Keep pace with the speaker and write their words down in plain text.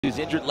Who's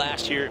injured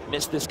last year,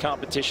 missed this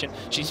competition.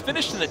 She's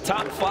finished in the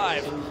top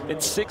 5 in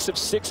 6 of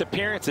 6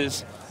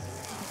 appearances.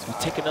 So we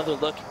take another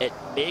look at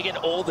Megan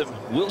Oldham.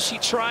 Will she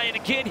try it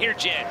again here,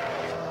 Jen?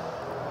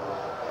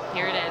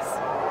 Here it is.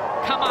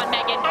 Come on,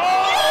 Megan.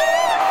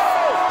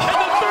 Oh! And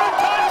the third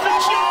time for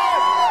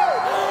Jen!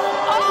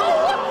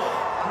 Oh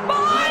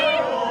my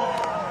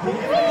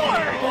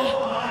Lord!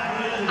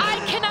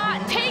 I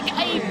cannot take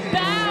a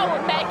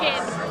bow,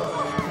 Megan.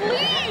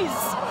 Please.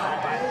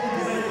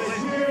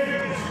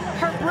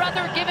 Her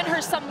brother giving her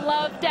some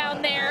love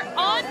down there.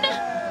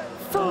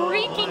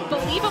 Unfreaking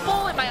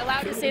believable. Am I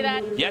allowed to say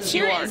that? Yes,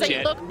 Here you are, is a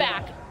Jen. look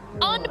back.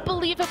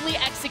 Unbelievably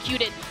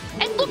executed.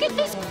 And look at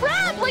this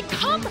grab. Like,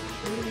 come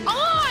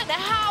on.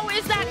 How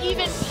is that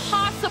even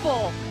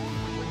possible?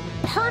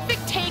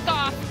 Perfect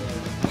takeoff.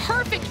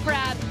 Perfect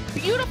grab.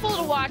 Beautiful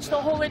to watch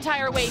the whole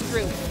entire way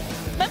through.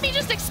 Let me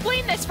just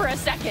explain this for a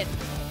second.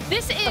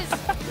 This is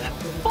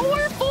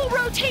 4 full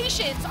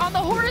rotations on the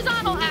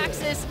horizontal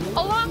axis,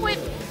 along with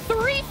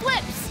 3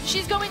 flips.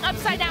 She's going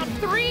upside down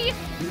 3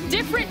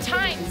 different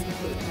times.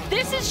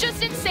 This is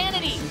just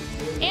insanity.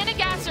 Anna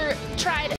Gasser tried